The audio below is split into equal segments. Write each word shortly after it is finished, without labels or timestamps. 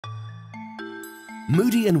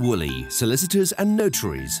Moody and Wolley, solicitors and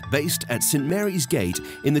notaries based at St Mary's Gate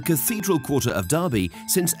in the Cathedral Quarter of Derby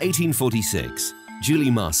since 1846.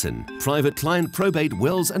 Julie Marson, private client probate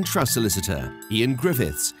wills and trust solicitor. Ian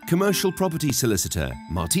Griffiths, commercial property solicitor.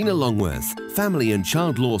 Martina Longworth, family and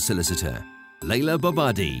child law solicitor. Layla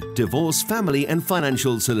Babadi, divorce, family and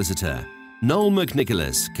financial solicitor. Noel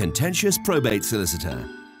McNicholas, contentious probate solicitor.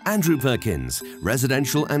 Andrew Perkins,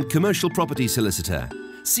 residential and commercial property solicitor.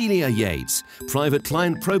 Celia Yates, private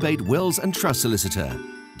client probate wills and trust solicitor.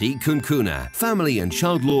 Dee Kunkuna, family and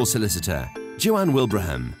child law solicitor. Joanne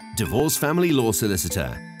Wilbraham, divorce family law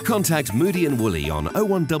solicitor. Contact Moody and Wolley on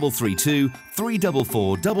 01332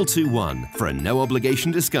 344 221 for a no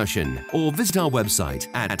obligation discussion, or visit our website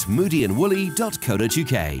at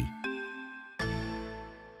moodyandwolley.co.uk.